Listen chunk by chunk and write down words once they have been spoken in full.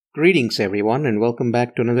Greetings, everyone, and welcome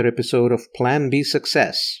back to another episode of Plan B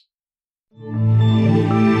Success.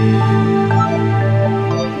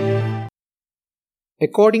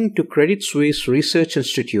 According to Credit Suisse Research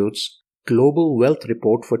Institute's Global Wealth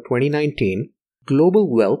Report for 2019,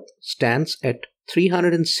 global wealth stands at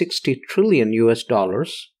 $360 trillion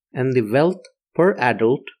and the wealth per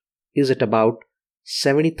adult is at about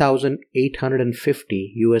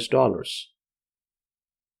 $70,850.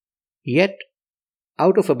 Yet,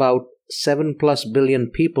 out of about 7+ billion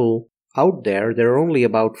people out there, there are only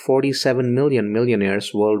about 47 million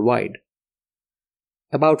millionaires worldwide.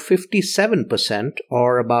 About 57%,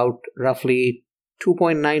 or about roughly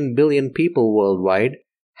 2.9 billion people worldwide,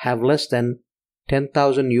 have less than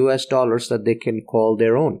 $10,000 that they can call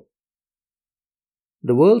their own.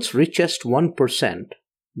 The world's richest 1%,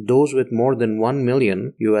 those with more than $1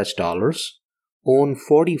 million, own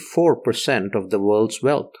 44% of the world's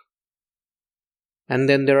wealth. And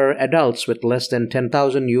then there are adults with less than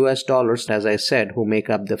 $10,000, as I said, who make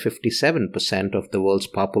up the 57% of the world's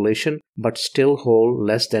population, but still hold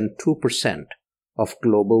less than 2% of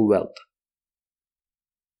global wealth.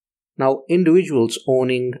 Now, individuals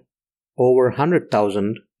owning over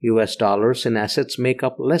 $100,000 in assets make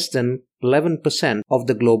up less than 11% of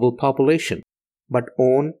the global population, but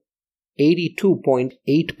own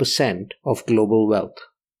 82.8% of global wealth.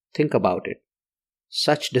 Think about it.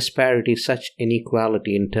 Such disparity, such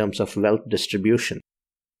inequality in terms of wealth distribution.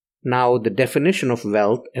 Now, the definition of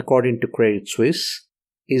wealth, according to Credit Suisse,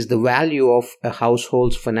 is the value of a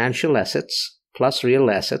household's financial assets plus real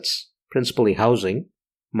assets, principally housing,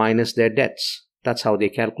 minus their debts. That's how they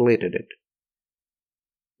calculated it.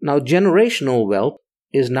 Now, generational wealth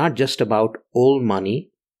is not just about old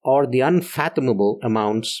money or the unfathomable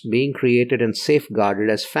amounts being created and safeguarded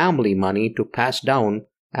as family money to pass down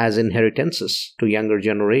as inheritances to younger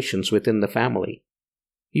generations within the family.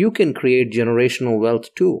 You can create generational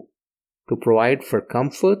wealth too, to provide for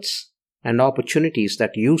comforts and opportunities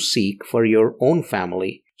that you seek for your own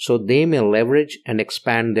family so they may leverage and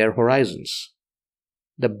expand their horizons.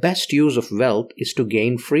 The best use of wealth is to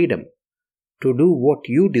gain freedom, to do what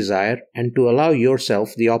you desire and to allow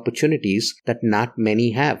yourself the opportunities that not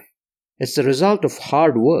many have. It's the result of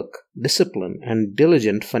hard work, discipline, and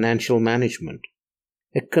diligent financial management.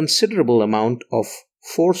 A considerable amount of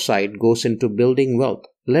foresight goes into building wealth,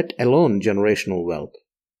 let alone generational wealth.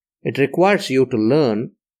 It requires you to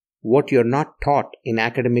learn what you're not taught in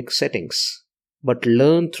academic settings, but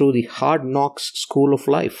learn through the hard knocks school of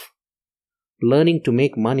life. Learning to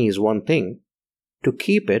make money is one thing. To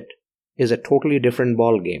keep it is a totally different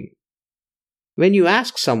ballgame. When you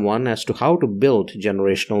ask someone as to how to build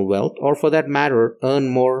generational wealth, or for that matter, earn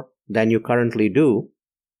more than you currently do,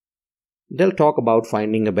 they'll talk about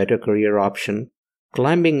finding a better career option,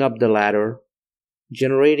 climbing up the ladder,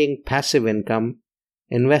 generating passive income,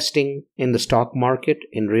 investing in the stock market,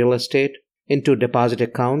 in real estate, into deposit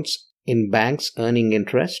accounts, in banks earning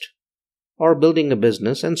interest, or building a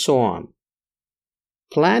business, and so on.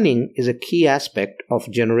 Planning is a key aspect of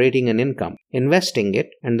generating an income, investing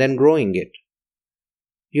it, and then growing it.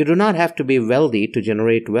 You do not have to be wealthy to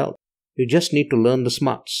generate wealth. You just need to learn the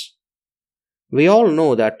smarts. We all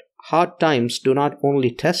know that hard times do not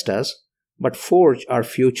only test us, but forge our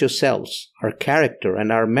future selves, our character,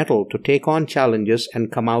 and our mettle to take on challenges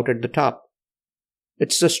and come out at the top.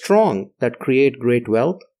 It's the strong that create great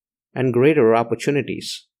wealth and greater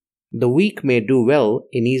opportunities. The weak may do well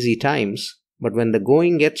in easy times, but when the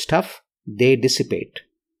going gets tough, they dissipate.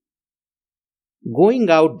 Going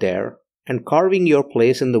out there and carving your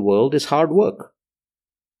place in the world is hard work.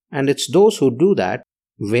 And it's those who do that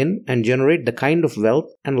win and generate the kind of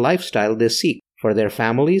wealth and lifestyle they seek for their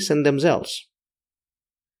families and themselves.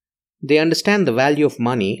 They understand the value of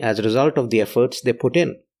money as a result of the efforts they put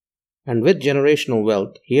in. And with generational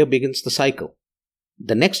wealth, here begins the cycle.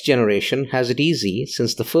 The next generation has it easy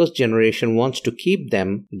since the first generation wants to keep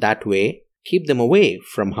them that way, keep them away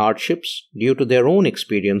from hardships due to their own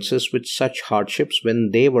experiences with such hardships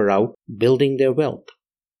when they were out building their wealth.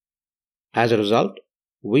 As a result,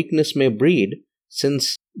 weakness may breed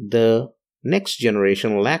since the next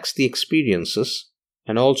generation lacks the experiences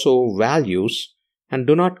and also values and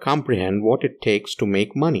do not comprehend what it takes to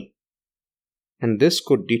make money. And this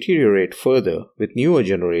could deteriorate further with newer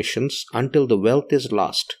generations until the wealth is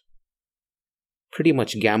lost, pretty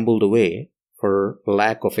much gambled away for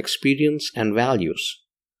lack of experience and values,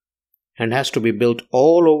 and has to be built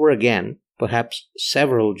all over again, perhaps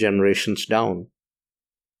several generations down.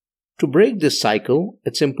 To break this cycle,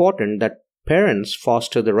 it's important that parents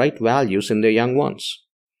foster the right values in their young ones,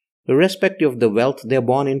 irrespective of the wealth they are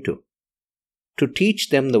born into. To teach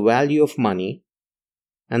them the value of money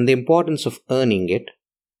and the importance of earning it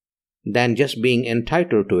than just being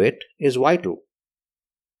entitled to it is vital.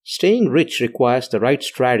 Staying rich requires the right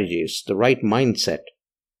strategies, the right mindset,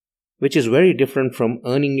 which is very different from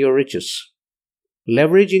earning your riches.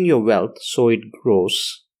 Leveraging your wealth so it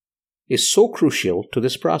grows is so crucial to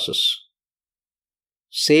this process.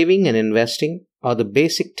 Saving and investing are the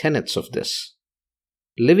basic tenets of this.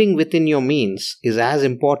 Living within your means is as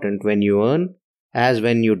important when you earn as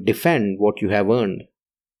when you defend what you have earned.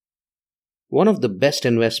 One of the best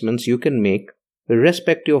investments you can make,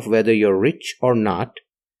 irrespective of whether you're rich or not,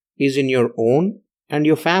 is in your own and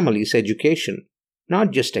your family's education,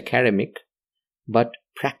 not just academic, but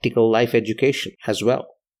practical life education as well.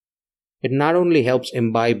 It not only helps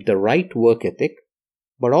imbibe the right work ethic,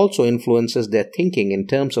 but also influences their thinking in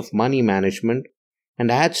terms of money management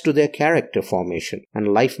and adds to their character formation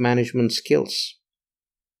and life management skills.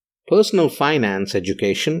 Personal finance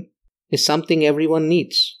education is something everyone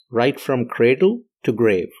needs, right from cradle to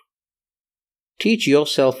grave. Teach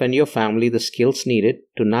yourself and your family the skills needed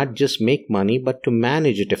to not just make money but to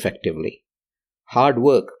manage it effectively. Hard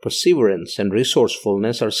work, perseverance, and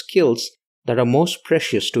resourcefulness are skills that are most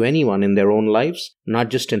precious to anyone in their own lives, not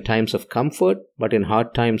just in times of comfort, but in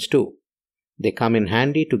hard times too. They come in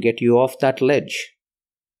handy to get you off that ledge.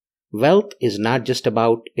 Wealth is not just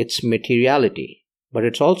about its materiality, but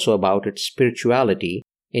it's also about its spirituality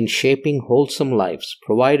in shaping wholesome lives,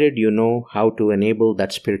 provided you know how to enable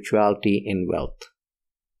that spirituality in wealth.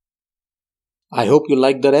 I hope you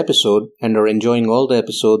liked that episode and are enjoying all the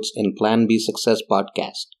episodes in Plan B Success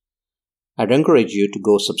podcast. I'd encourage you to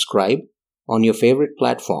go subscribe on your favorite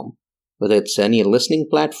platform, whether it's any listening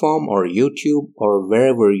platform or YouTube or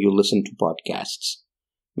wherever you listen to podcasts.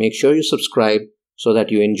 Make sure you subscribe so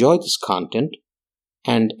that you enjoy this content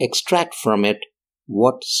and extract from it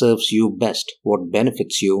what serves you best, what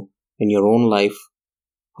benefits you in your own life,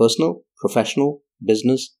 personal, professional,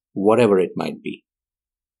 business, whatever it might be.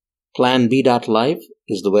 PlanB.live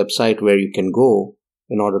is the website where you can go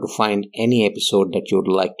in order to find any episode that you would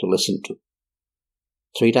like to listen to.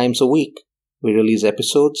 3 times a week, we release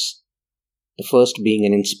episodes, the first being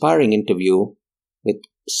an inspiring interview with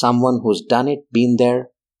someone who's done it, been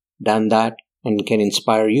there, done that, and can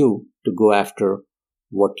inspire you to go after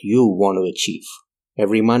what you want to achieve.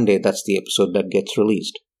 Every Monday, that's the episode that gets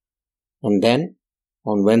released. And then,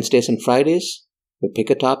 on Wednesdays and Fridays, we pick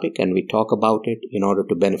a topic and we talk about it in order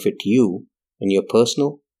to benefit you in your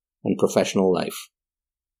personal and professional life.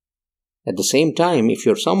 At the same time, if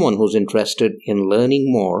you're someone who's interested in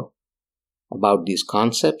learning more about these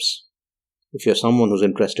concepts, if you're someone who's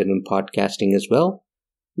interested in podcasting as well,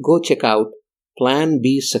 go check out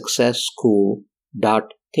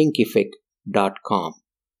planbsuccessschool.thinkific.com.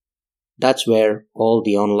 That's where all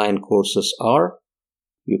the online courses are.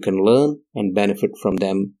 You can learn and benefit from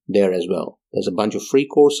them there as well. There's a bunch of free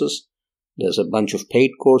courses. There's a bunch of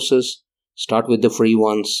paid courses. Start with the free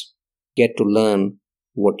ones. Get to learn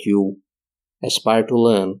what you aspire to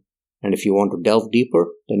learn. And if you want to delve deeper,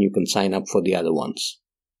 then you can sign up for the other ones.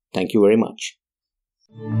 Thank you very much.